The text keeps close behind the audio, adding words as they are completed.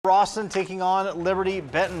Cory-Rawson taking on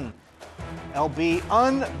Liberty-Benton. LB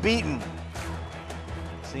unbeaten.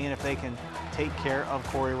 Seeing if they can take care of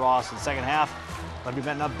Cory-Rawson. Second half,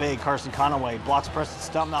 Liberty-Benton up big. Carson Conaway blocks Preston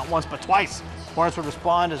Stump not once but twice. Hornets would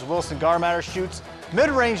respond as Wilson Garmatter shoots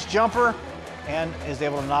mid-range jumper and is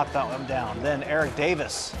able to knock that one down. Then Eric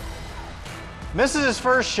Davis misses his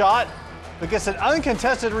first shot, but gets an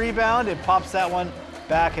uncontested rebound. It pops that one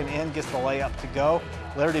back and in, gets the layup to go.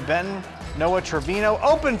 Liberty-Benton, Noah Trevino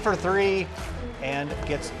open for three and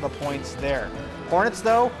gets the points there. Hornets,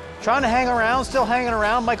 though, trying to hang around, still hanging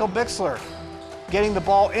around. Michael Bixler getting the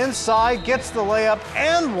ball inside, gets the layup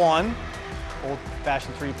and one.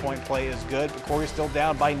 Old-fashioned three-point play is good, but Corey's still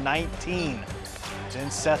down by 19.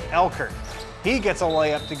 Then Seth Elkert. He gets a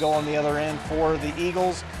layup to go on the other end for the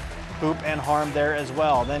Eagles. Hoop and harm there as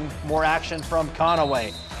well. Then more action from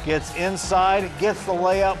Conaway. Gets inside, gets the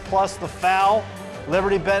layup plus the foul.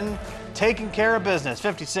 Liberty-Benton taking care of business.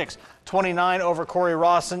 56-29 over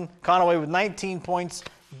Cory-Rawson. Conaway with 19 points.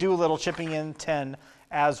 Doolittle chipping in 10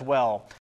 as well.